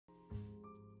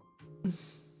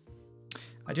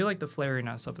I do like the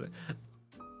flariness of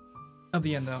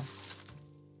the end though.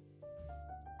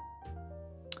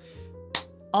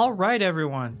 All right,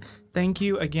 everyone. Thank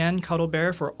you again, Cuddle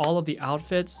Bear, for all of the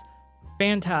outfits.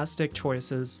 Fantastic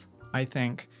choices, I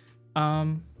think. I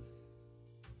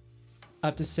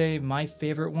have to say my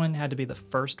favorite one had to be the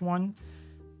first one,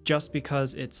 just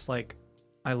because it's like,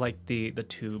 I like the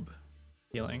tube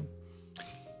feeling.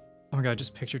 Oh my god, I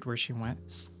just pictured where she went.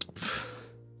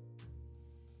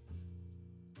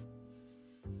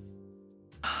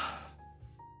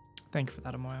 Thank you for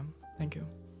that, Amoya. Thank you.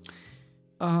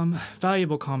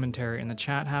 Valuable commentary in the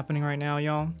chat happening right now,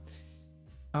 y'all.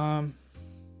 I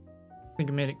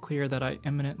think I made it clear that I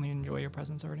eminently enjoy your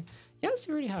presence already. Yes,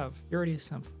 you already have. You're already a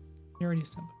simp. You're already a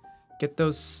simp. Get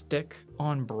those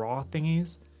stick-on bra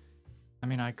thingies. I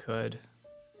mean, I could.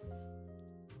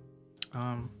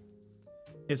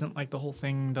 Isn't like the whole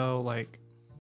thing though, like